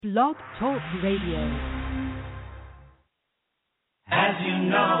Blog Talk Radio. As you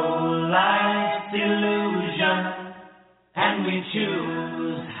know, life's illusion, and we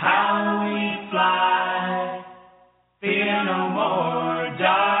choose how we fly. Fear no more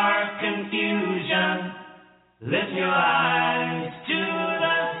dark confusion. Lift your eyes to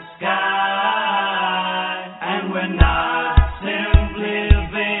the sky, and we're not simply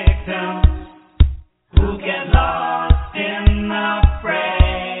victims who get lost in the fray.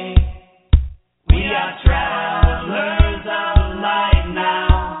 We are travelers of light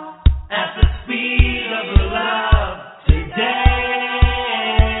now, at the speed of love today.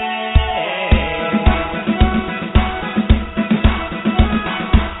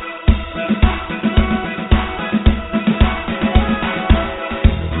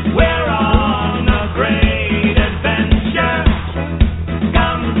 We're on a great adventure.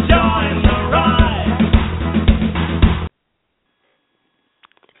 Come join the ride.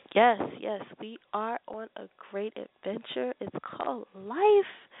 Yes, we are on a great adventure. It's called life.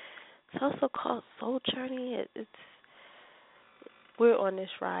 It's also called soul journey. We're on this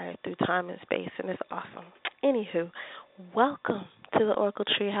ride through time and space, and it's awesome. Anywho, welcome to the Oracle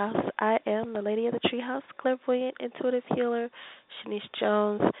Treehouse. I am the lady of the treehouse, clairvoyant, intuitive healer, Shenice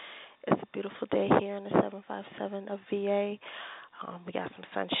Jones. It's a beautiful day here in the 757 of VA. We got some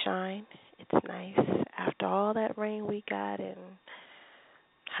sunshine. It's nice. After all that rain we got, and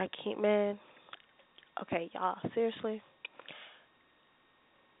Hakeem, man. Okay, y'all, seriously.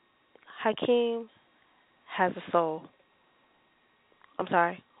 Hakeem has a soul. I'm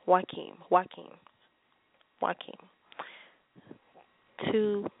sorry, Joaquin.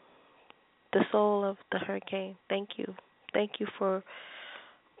 To the soul of the hurricane, thank you. Thank you for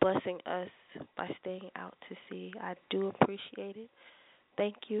blessing us by staying out to sea. I do appreciate it.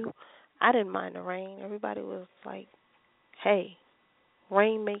 Thank you. I didn't mind the rain. Everybody was like, hey,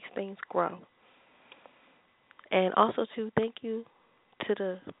 rain makes things grow. And also, too, thank you to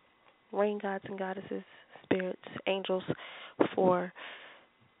the rain gods and goddesses, spirits, angels, for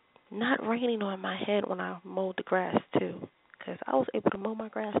not raining on my head when I mowed the grass, too, because I was able to mow my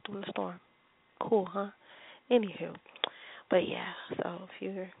grass during the storm. Cool, huh? Anywho, but yeah, so if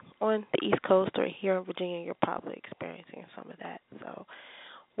you're on the East Coast or here in Virginia, you're probably experiencing some of that. So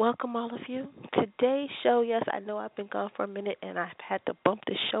welcome, all of you. Today's show, yes, I know I've been gone for a minute, and I've had to bump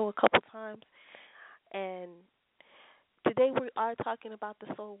this show a couple times, and today we are talking about the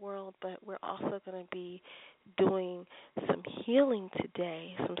soul world, but we're also going to be doing some healing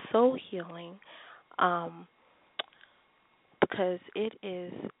today, some soul healing, because it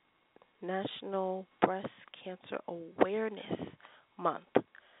is National Breast Cancer Awareness Month.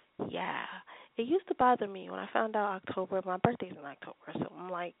 Yeah. It used to bother me when I found out October. My birthday's in October, so I'm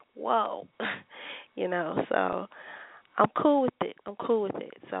like, whoa. So I'm cool with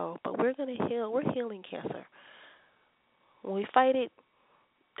it. So, but we're going to heal. We're healing cancer. When we fight it,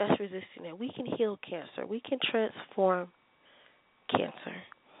 that's resisting it. We can heal cancer. We can transform cancer.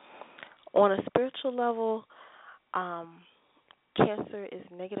 On a spiritual level, cancer is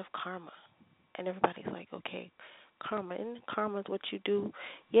negative karma. And everybody's like, okay, karma. And karma is what you do.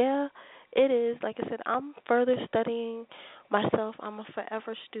 Yeah, it is. Like I said, I'm further studying myself. I'm a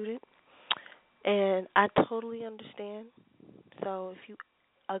forever student. And I totally understand. So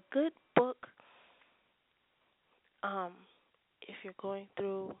a good book, if you're going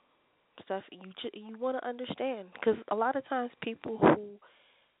through stuff, you want to understand, because a lot of times people who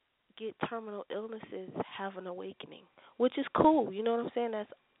get terminal illnesses have an awakening, which is cool. You know what I'm saying?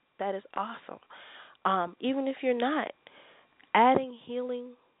 That is awesome. Even if you're not, adding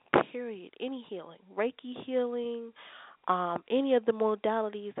healing, period, any healing, Reiki healing, any of the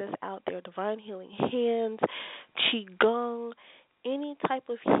modalities that's out there, divine healing, hands, qigong, any type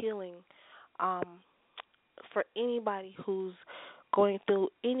of healing, for anybody who's going through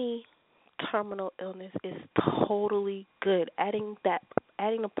any terminal illness is totally good. Adding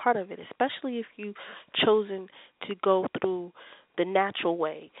a part of it, especially if you've chosen to go through the natural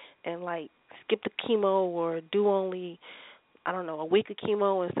way and like skip the chemo or do only, I don't know, a week of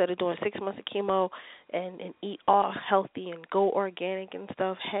chemo instead of doing 6 months of chemo, and eat all healthy and go organic and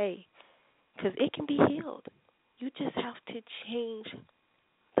stuff. Hey, because it can be healed. You just have to change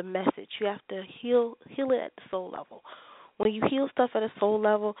the message. You have to heal it at the soul level. When you heal stuff at a soul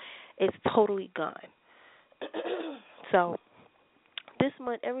level, it's totally gone. So this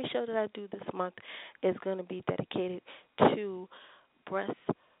month, every show that I do this month is going to be dedicated to breast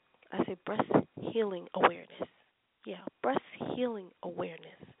healing awareness. Yeah, breast healing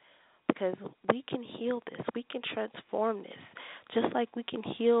awareness. Because we can heal this. We can transform this. Just like we can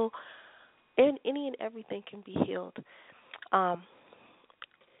heal, and any and everything can be healed.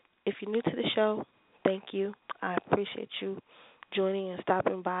 if you're new to the show, thank you. I appreciate you joining and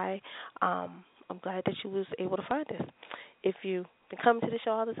stopping by. I'm glad that you was able to find us. If you've been coming to the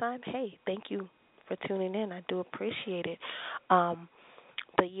show all the time, hey, thank you for tuning in. I do appreciate it.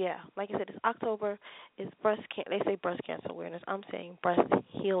 But yeah, like I said, it's October. It's they say breast cancer awareness. I'm saying breast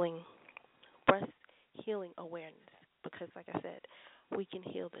healing awareness, because like I said, we can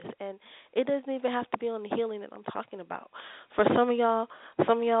heal this. And it doesn't even have to be on the healing that I'm talking about. For some of y'all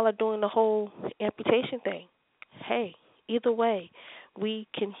are doing the whole amputation thing. Hey, either way, we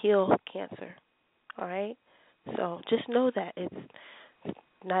can heal cancer. All right? So just know that it's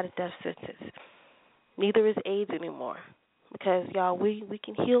not a death sentence. Neither is AIDS anymore. Because y'all, we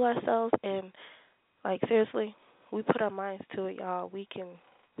can heal ourselves, and like seriously, we put our minds to it, y'all. We can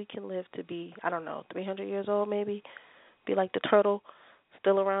live to be, I don't know, 300 years old maybe. Be like the turtle,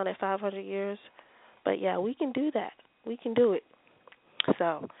 still around at 500 years. But yeah, we can do that. We can do it.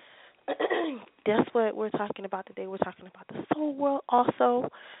 So that's what we're talking about today. We're talking about the soul world also.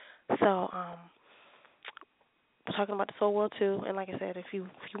 So we're talking about the soul world too. And like I said, if you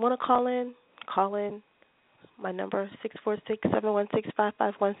want to call in. My number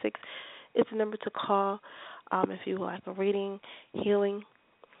 646-716-5516 is the number to call. If you would like a reading, healing,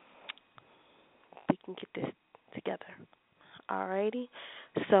 we can get this together. Alrighty.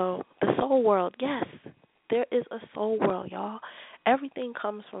 So the soul world, yes, there is a soul world, y'all. Everything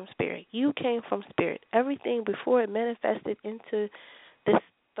comes from spirit. You came from spirit. Everything before it manifested into this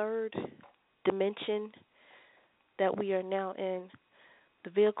third dimension that we are now in, the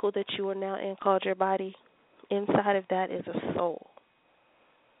vehicle that you are now in called your body, inside of that is a soul.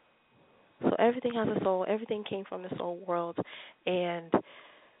 So everything has a soul. Everything came from the soul world, and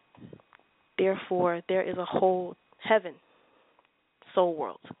therefore there is a whole heaven, soul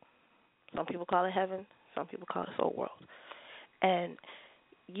world. Some people call it heaven. Some people call it soul world. And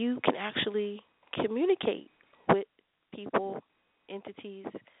you can actually communicate with people, entities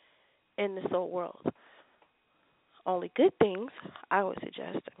in the soul world. Only good things, I would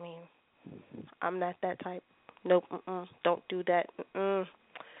suggest. I mean, I'm not that type. Nope, don't do that.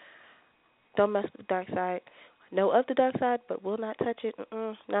 Don't mess with the dark side. Know of the dark side, but will not touch it.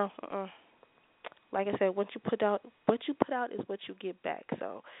 No. Like I said, what you put out is what you get back.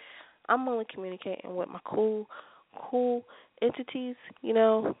 So I'm only communicating with my cool entities,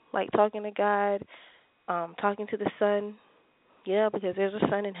 like talking to God, talking to the sun. Yeah, because there's a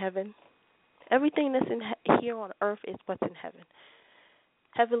sun in heaven. Everything that's here on earth is what's in heaven.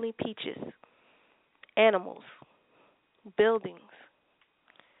 Heavenly peaches, animals, buildings.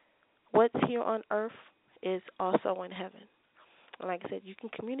 What's here on earth is also in heaven. And like I said, you can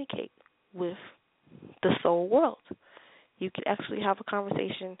communicate with the soul world. You can actually have a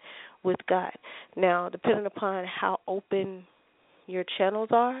conversation with God. Now, depending upon how open your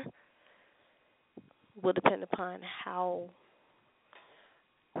channels are, will depend upon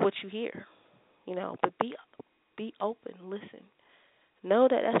what you hear. But be open, listen. Know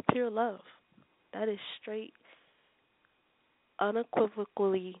that that's pure love. That is straight,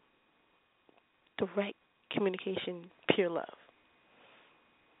 unequivocally direct communication, pure love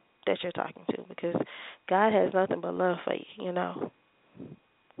that you're talking to, because God has nothing but love for you,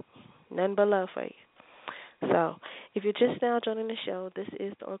 Nothing but love for you. So, if you're just now joining the show, this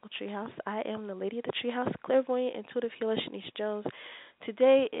is the Oracle Treehouse. I am the lady of the Treehouse, clairvoyant, intuitive healer, Shenice Jones.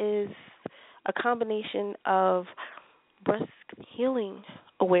 Today is a combination of breast healing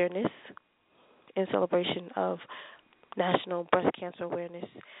awareness in celebration of National Breast Cancer Awareness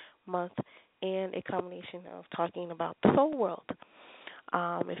Month, and a combination of talking about the soul world.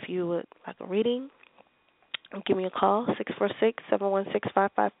 If you would like a reading, give me a call,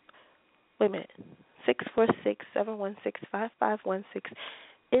 646-716-55. Wait a minute. 646-716-5516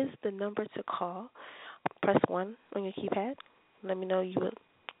 is the number to call. Press 1 on your keypad. Let me know you would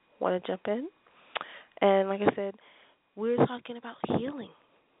want to jump in. And like I said, we're talking about healing.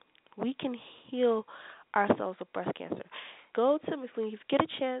 We can heal ourselves of breast cancer. Go to, when you get a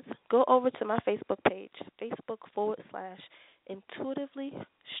chance, go over to my Facebook page, Facebook.com/intuitively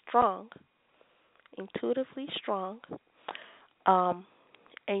strong,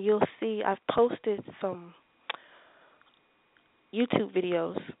 and you'll see I've posted some YouTube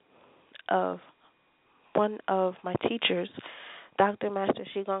videos of one of my teachers, Dr. Master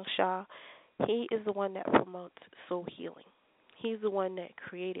Shigong Shah. He is the one that promotes soul healing. He's the one that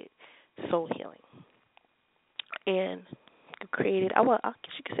created soul healing. And created, I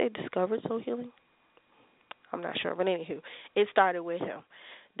guess you could say discovered soul healing. I'm not sure, but anywho, it started with him.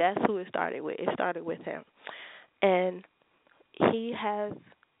 That's who it started with. It started with him. And he has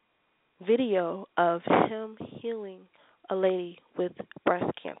video of him healing a lady with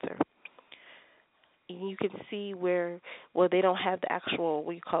breast cancer. you can see where, well, they don't have the actual,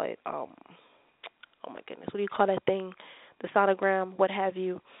 what do you call it, oh my goodness, what do you call that thing, the sonogram, what have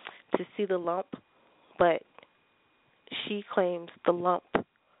you, to see the lump, but she claims the lump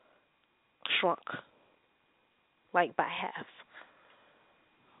shrunk, like by half,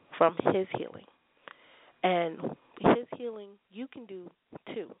 from his healing. And his healing, you can do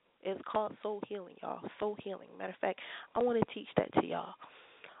too. It's called soul healing, y'all. Soul healing. Matter of fact, I want to teach that to y'all.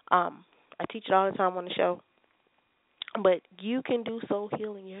 I teach it all the time on the show. But you can do soul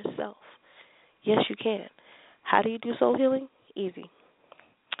healing yourself. Yes, you can. How do you do soul healing? Easy.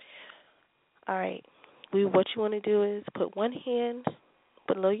 All right. What you want to do is put one hand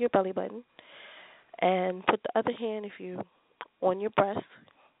below your belly button and put the other hand, if you, on your breast.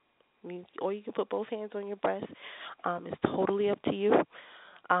 Or you can put both hands on your breast. It's totally up to you.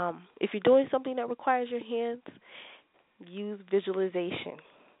 If you're doing something that requires your hands, use visualization.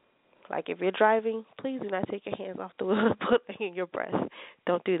 Like if you're driving, please do not take your hands off the wheel and put it in your breast.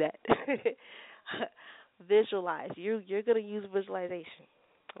 Don't do that. Visualize. You're going to use visualization,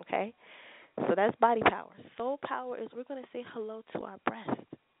 okay? So that's body power. Soul power is we're going to say hello to our breast.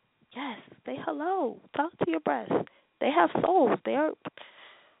 Yes, say hello. Talk to your breast. They have souls. They are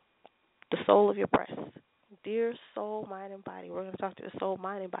the soul of your breast. Dear soul, mind, and body. We're going to talk to the soul,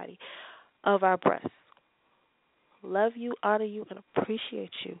 mind, and body of our breasts. Love you, honor you, and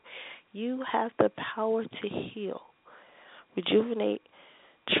appreciate you. You have the power to heal, rejuvenate,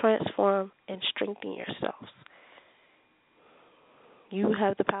 transform, and strengthen yourselves. You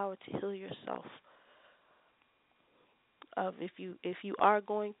have the power to heal yourself. If you are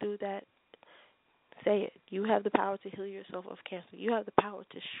going through that, say it. You have the power to heal yourself of cancer. You have the power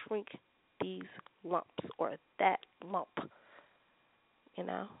to shrink these lumps or that lump. You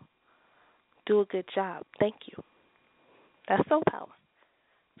know? Do a good job. Thank you. That's soul power.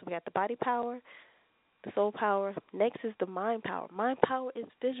 So we got the body power, the soul power. Next is the mind power. Mind power is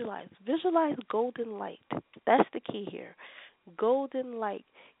visualize. Visualize golden light. That's the key here. Golden light.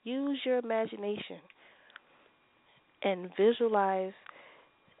 Use your imagination and visualize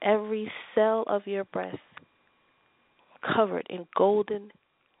every cell of your breast covered in golden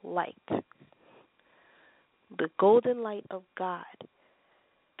light. The golden light of God.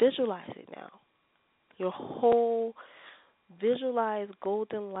 Visualize it now. Your whole visualize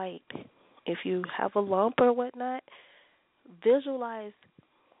golden light. If you have a lump or whatnot, visualize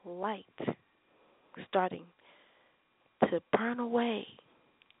light starting to burn away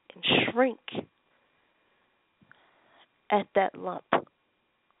and shrink at that lump.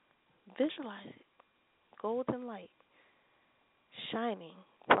 Visualize it. Golden light shining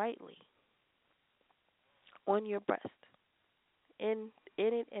brightly on your breast, in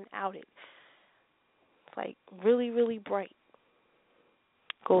it and out it. It's like really, really bright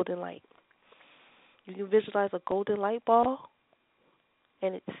golden light. You can visualize a golden light ball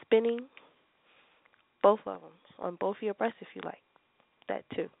and it's spinning, both of them, on both of your breasts if you like. That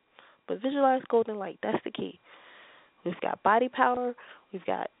too. But visualize golden light. That's the key. We've got body power, we've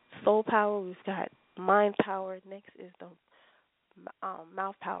got soul power, we've got mind power. Next is the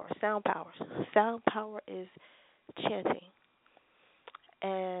mouth power, sound power. Sound power is chanting.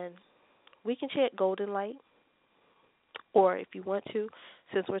 And we can chant golden light, or if you want to,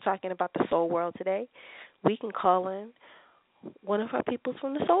 since we're talking about the soul world today, we can call in one of our peoples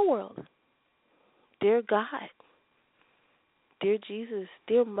from the soul world. Dear God, dear Jesus,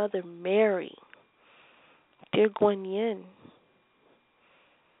 dear Mother Mary, dear Guan Yin,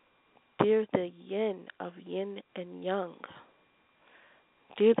 dear the yin of yin and yang,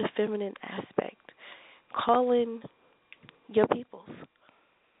 dear the feminine aspect, call in your peoples.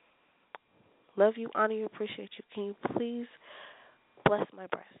 Love you, honor you, appreciate you. Can you please bless my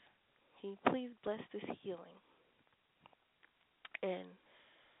breast? Can you please bless this healing? And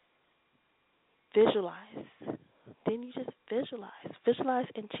visualize. Then you just visualize. Visualize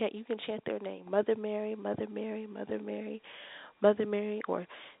and chant. You can chant their name. Mother Mary, Mother Mary, Mother Mary, Mother Mary, or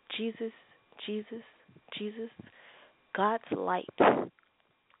Jesus, Jesus, Jesus. God's light.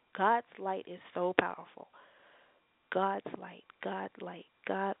 God's light is so powerful. God's light, God's light,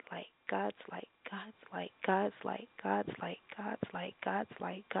 God's light, God's light, God's light, God's light, God's light, God's light, God's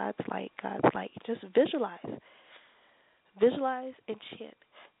light, God's light, God's light. Just visualize. Visualize and chant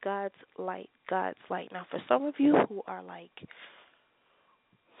God's light, God's light. Now, for some of you who are like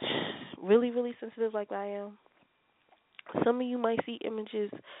really, really sensitive like I am, some of you might see images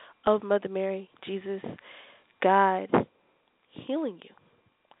of Mother Mary, Jesus, God healing you.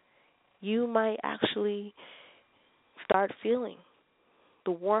 You might actually start feeling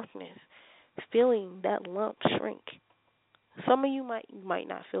the warmthness, feeling that lump shrink. Some of you might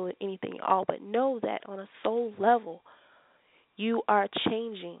not feel it anything at all, but know that on a soul level, you are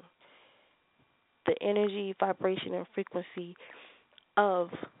changing the energy, vibration, and frequency of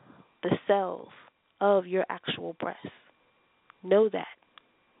the cells of your actual breath. Know that.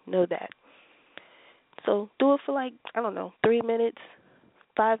 Know that. So do it for 3 minutes,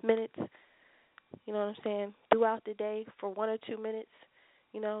 5 minutes, you know what I'm saying, throughout the day for 1 or 2 minutes.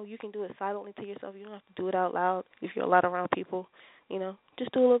 You can do it silently to yourself. You don't have to do it out loud if you're a lot around people.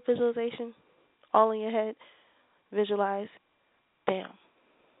 Just do a little visualization, all in your head. Visualize. Bam.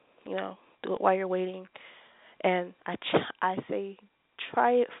 Do it while you're waiting. And I say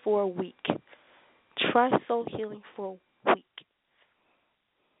try it for a week. Try soul healing for a week.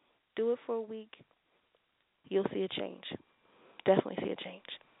 Do it for a week. You'll see a change. Definitely see a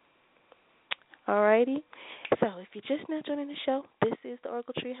change. Alrighty. So if you're just now joining the show, this is the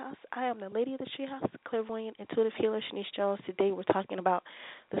Oracle Treehouse. I am the Lady of the Treehouse, clairvoyant, intuitive healer, Shenice Jones. Today we're talking about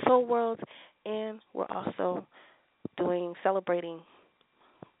the soul world, and we're also celebrating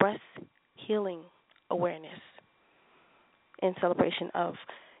breast healing awareness in celebration of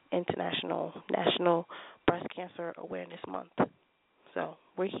National Breast Cancer Awareness Month. So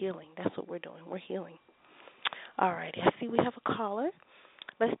we're healing. That's what we're doing. We're healing. Alrighty. I see we have a caller.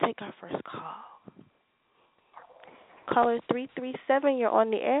 Let's take our first call. Caller 337, you're on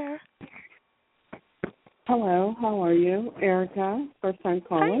the air. Hello, how are you? Erica, first time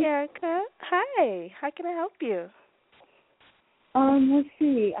caller. Hi, Erica. Hi. How can I help you? Let's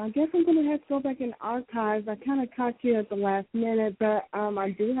see. I guess I'm going to have to go back in archives. I kind of caught you at the last minute, but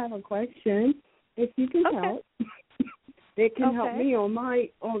I do have a question. If you can help, it can help me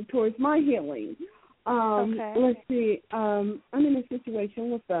towards my healing. Let's see. I'm in a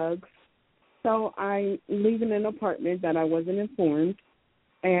situation with thugs, so I'm leaving an apartment that I wasn't informed,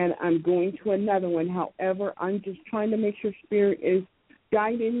 and I'm going to another one. However, I'm just trying to make sure Spirit is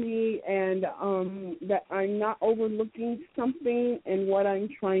guiding me and that I'm not overlooking something in what I'm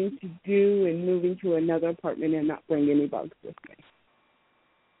trying to do and moving to another apartment and not bring any bugs with me.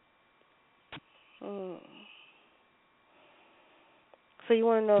 So you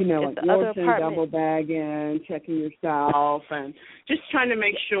want to know if like the other apartment, double bagging, checking yourself, and just trying to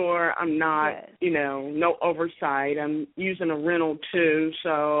make sure I'm not, no oversight. I'm using a rental too,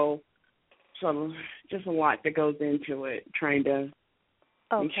 so just a lot that goes into it, trying to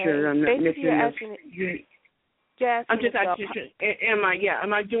make sure I'm not missing I'm just asking,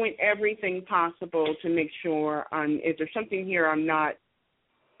 am I doing everything possible to make sure is there something here I'm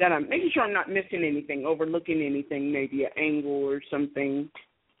making sure I'm not missing anything, overlooking anything, maybe an angle or something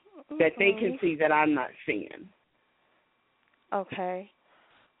that they can see that I'm not seeing. Okay.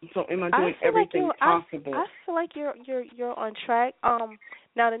 So am I doing everything possible? I feel like you're on track.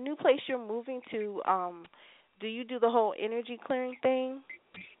 Now the new place you're moving to, do you do the whole energy clearing thing?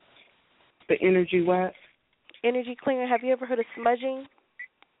 The energy what? Energy clearing. Have you ever heard of smudging?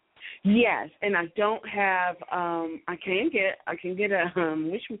 Yes, and I don't have. I can get a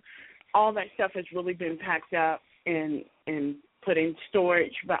which all that stuff has really been packed up and put in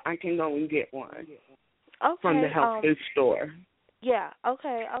storage, but I can go and get one from the health food store. Yeah.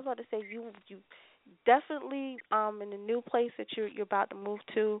 Okay. I was about to say you definitely in the new place that you're about to move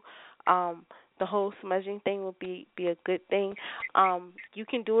to. The whole smudging thing will be a good thing. You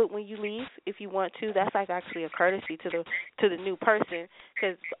can do it when you leave if you want to. That's like actually a courtesy to the new person,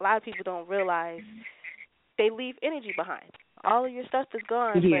 because a lot of people don't realize they leave energy behind. All of your stuff is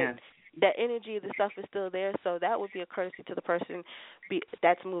gone, but that energy of the stuff is still there. So that would be a courtesy to the person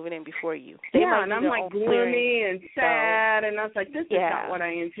that's moving in before you. And I'm like gloomy and sad, and I was like, this is not what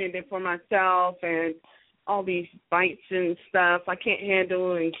I intended for myself, and all these bites and stuff. I can't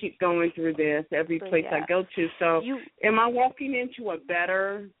handle and keep going through this every place I go to. So am I walking into a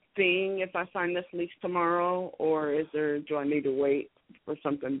better thing if I sign this lease tomorrow, or do I need to wait for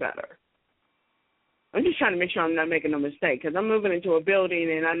something better? I'm just trying to make sure I'm not making a mistake, because I'm moving into a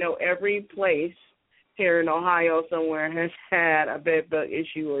building, and I know every place here in Ohio somewhere has had a bed bug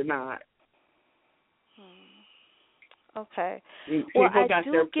issue or not. Okay. People got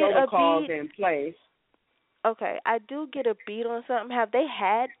their protocols in place. Okay, I do get a beat on something. Have they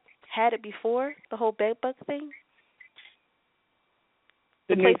had it before, the whole bed bug thing?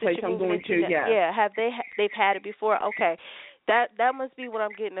 The new place I'm going to, yes. Yeah, they've had it before? Okay. That must be what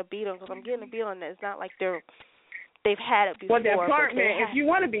I'm getting a beat on, because I'm getting a beat on that. It's not like they've had it before. Well, the apartment, if you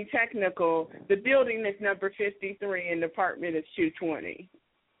want to be technical, the building is number 53 and the apartment is 220.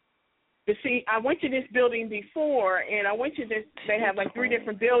 But see, I went to this building before, and I went to this, they have like 3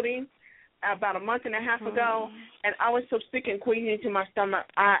 different buildings. about a month and a half ago, and I was so sick and queasy to my stomach,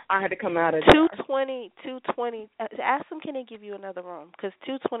 I had to come out of there. 220. Ask them, can they give you another room? Because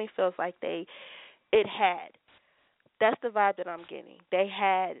 220 feels like it had. That's the vibe that I'm getting.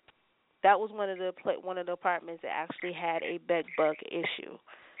 That was one of the apartments that actually had a bed bug issue.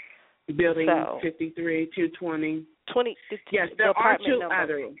 Building 53, 220. Yes, there are two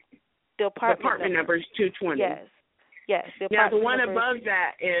others. The apartment number is 220. Yes. Now, the one above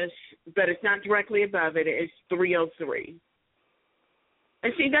that is, but it's not directly above it, it's 303.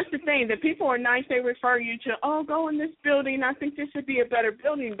 And see, that's the thing. The people are nice. They refer you to, go in this building. I think this would be a better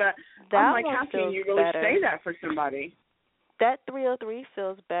building. But I'm like, how can you really say that for somebody? That 303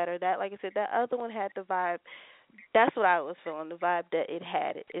 feels better. That, like I said, that other one had the vibe. That's what I was feeling, the vibe that it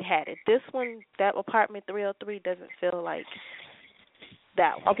had it. It had it. This one, that apartment 303 doesn't feel like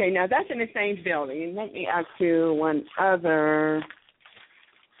that one. Okay, now that's in the same building. Let me ask you one other.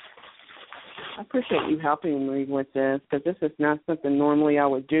 I appreciate you helping me with this because this is not something normally I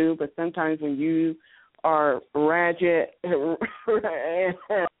would do, but sometimes when you are ratchet. No,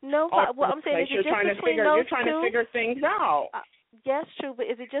 well, I'm saying, is it just between those two? You're trying to figure things out. Yes, true, but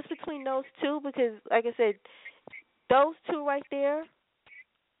is it just between those two? Because, like I said, those two right there,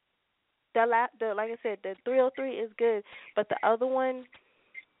 like I said, the 303 is good, but the other one,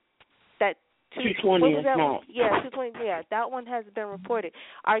 that 220 is not. Yeah, 220. Yeah, that one has been reported.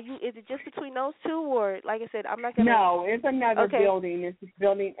 Is it just between those two, or like I said, I'm not gonna? No, it's another building. It's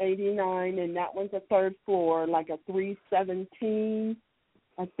building 89, and that one's a third floor, like a 317.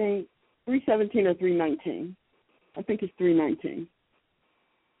 I think 317 or 319. I think it's 319.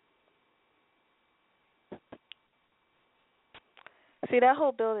 See, that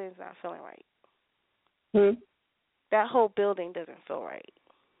whole building is not feeling right. That whole building doesn't feel right.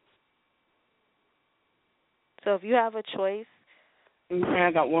 So if you have a choice,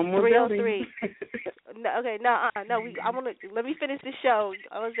 I got one more 303. Let me finish the show.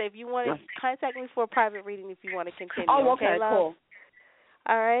 I want to say, if you want to contact me for a private reading, if you want to continue. Oh, okay, love? Cool.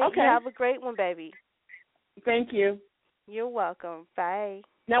 All right. Okay. You have a great one, baby. Thank you. You're welcome. Bye.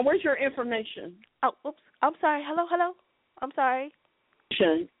 Now, where's your information? Oh, oops. I'm sorry. Hello. I'm sorry.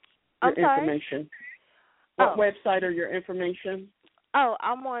 Information. What website or your information? Oh,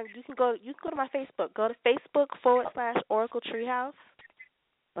 I'm on. You can go to my Facebook. Go to Facebook/Oracle Treehouse.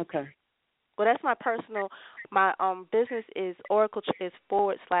 Okay. Well, that's my personal. My business is Oracle is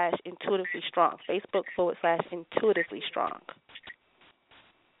 /Intuitively Strong. Facebook /Intuitively Strong.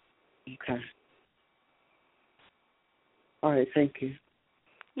 Okay. All right. Thank you.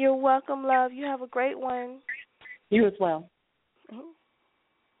 You're welcome, love. You have a great one. You as well. Mm-hmm.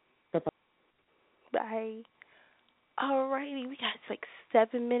 Bye-bye. Bye. All righty. We got like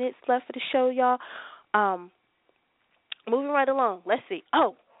 7 minutes left for the show, y'all. Moving right along. Let's see.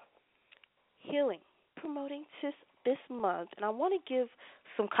 Healing. Promoting this month. And I want to give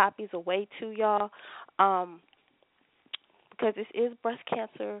some copies away to y'all because this is breast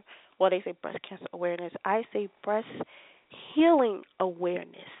cancer. Well, they say breast cancer awareness. I say breast healing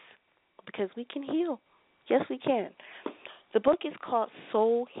awareness because we can heal. Yes, we can. The book is called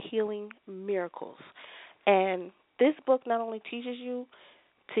Soul Healing Miracles. And this book not only teaches you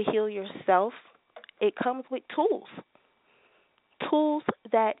to heal yourself, it comes with tools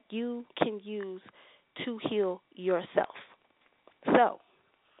that you can use to heal yourself. So,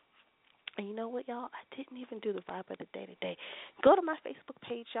 and you know what, y'all? I didn't even do the vibe of the day today. Go to my Facebook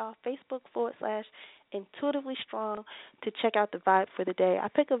page, y'all, Facebook /Intuitively Strong to check out the vibe for the day. I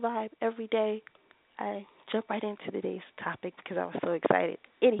pick a vibe every day. I jump right into today's topic because I was so excited.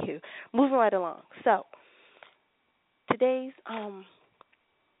 Anywho, moving right along. So, today's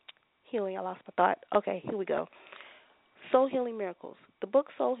healing, I lost my thought. Okay, here we go. Soul Healing Miracles. The book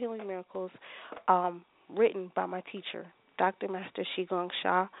Soul Healing Miracles, written by my teacher, Dr. Master Qigong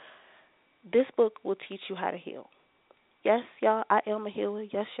Sha. This book will teach you how to heal. Yes, y'all, I am a healer.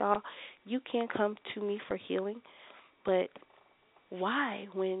 Yes, y'all, you can come to me for healing, but why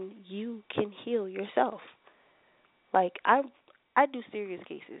when you can heal yourself? Like, I do serious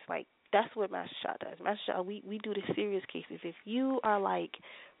cases. Like, that's what Master Sha does. Master Sha, we do the serious cases. If you are like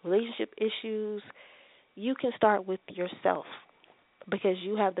relationship issues, you can start with yourself because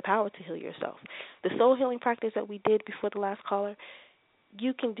you have the power to heal yourself. The soul healing practice that we did before the last caller,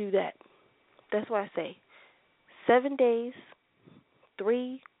 you can do that. That's why I say 7 days,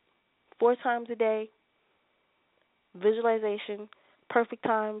 3-4 times a day, visualization. Perfect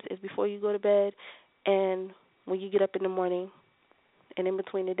times is before you go to bed and when you get up in the morning and in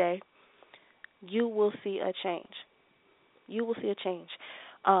between the day. You will see a change. You will see a change.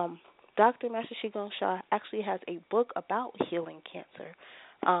 Dr. Master Qigong Sha actually has a book about healing cancer.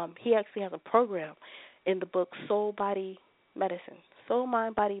 He actually has a program in the book Soul Body Medicine, Soul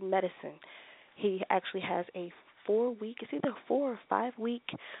Mind Body Medicine. He actually has a 4-week, it's either 4 or 5-week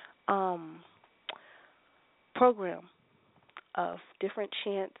program of different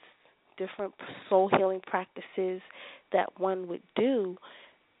chants, different soul healing practices that one would do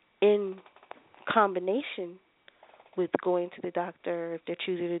in combination with going to the doctor, if they're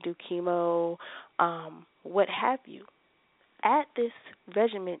choosing to do chemo, what have you. Add this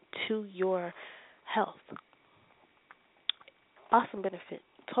regimen to your health. Awesome benefit,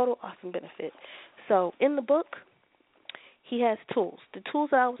 total awesome benefit. So in the book, he has tools. The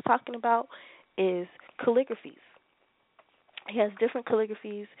tools that I was talking about is calligraphies. He has different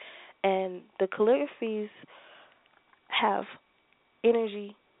calligraphies, and the calligraphies have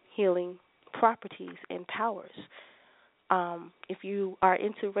energy healing properties and powers. If you are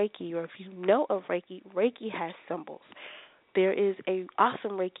into Reiki, or if you know of Reiki, Reiki has symbols. There is a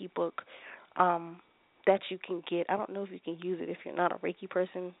awesome Reiki book that you can get. I don't know if you can use it if you're not a Reiki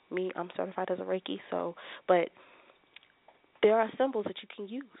person. Me, I'm certified as a Reiki, but there are symbols that you can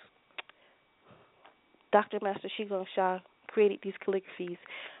use. Dr. Master Qigong Sha created these calligraphies,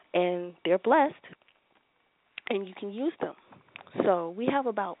 and they're blessed, and you can use them. So we have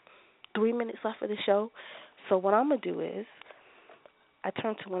about 3 minutes left for the show. So what I'm going to do is I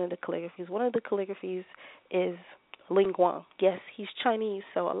turn to one of the calligraphies. One of the calligraphies is Ling Guang. Yes, he's Chinese,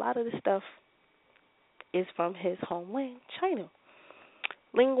 so a lot of the stuff is from his homeland, China.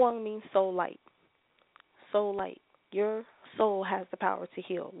 Ling Guang means soul light. Soul light. Your soul has the power to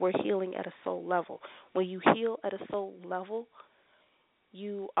heal. We're healing at a soul level. When you heal at a soul level,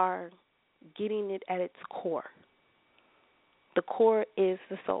 you are getting it at its core. The core is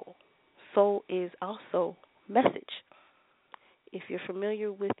the soul. Soul is also message. If you're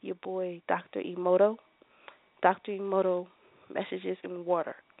familiar with your boy Dr. Emoto messages in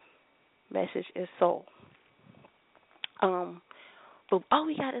water. Message is soul. But all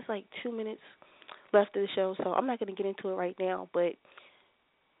we got is like 2 minutes left of the show, so I'm not going to get into it right now, but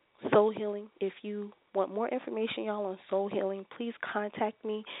soul healing, if you want more information, y'all, on soul healing, please contact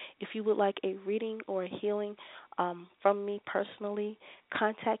me. If you would like a reading or a healing from me personally,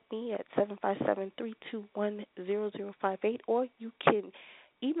 contact me at 757-321-0058, or you can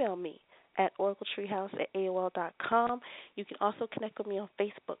email me at oracletreehouse@aol.com. You can also connect with me on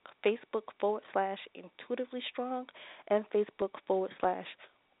Facebook, Facebook.com/intuitively strong and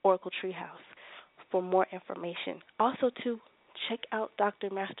Facebook.com/Oracle Treehouse for more information. Also, to check out Dr.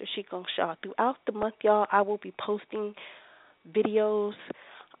 Master Qigong Sha. Throughout the month, y'all, I will be posting videos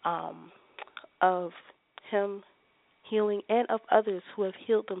of him healing and of others who have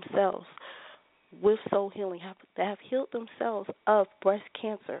healed themselves with soul healing, that have healed themselves of breast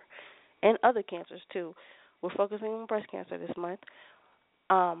cancer and other cancers too. We're focusing on breast cancer this month.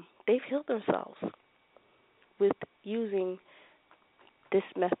 They've healed themselves with using this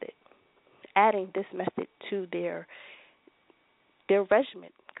method, adding this method to their regimen.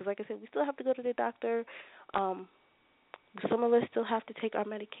 Because like I said, we still have to go to the doctor. Some of us still have to take our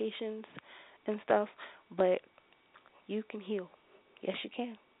medications and stuff, but you can heal. Yes, you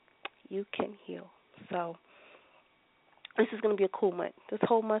can. You can heal. So this is going to be a cool month. This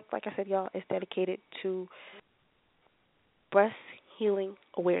whole month, like I said, y'all, is dedicated to breast healing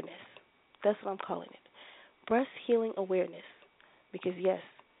awareness. That's what I'm calling it. Breast healing awareness. Because, yes,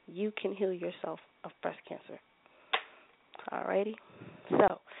 you can heal yourself of breast cancer. Alrighty?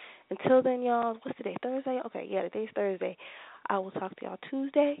 So, until then, y'all, what's today? Thursday? Okay, yeah, today's Thursday. I will talk to y'all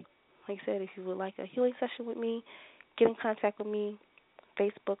Tuesday. Like I said, if you would like a healing session with me, get in contact with me.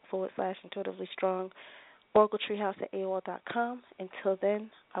 Facebook.com/intuitively strong. Oracle Treehouse at AOL.com. Until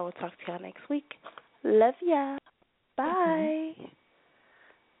then, I will talk to y'all next week. Love ya. Bye.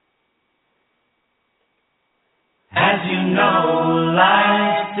 As you know,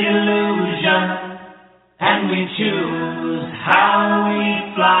 life's illusion, and we choose how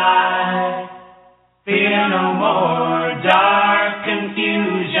we fly. Fear no more dark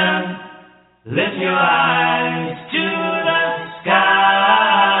confusion. Lift your eyes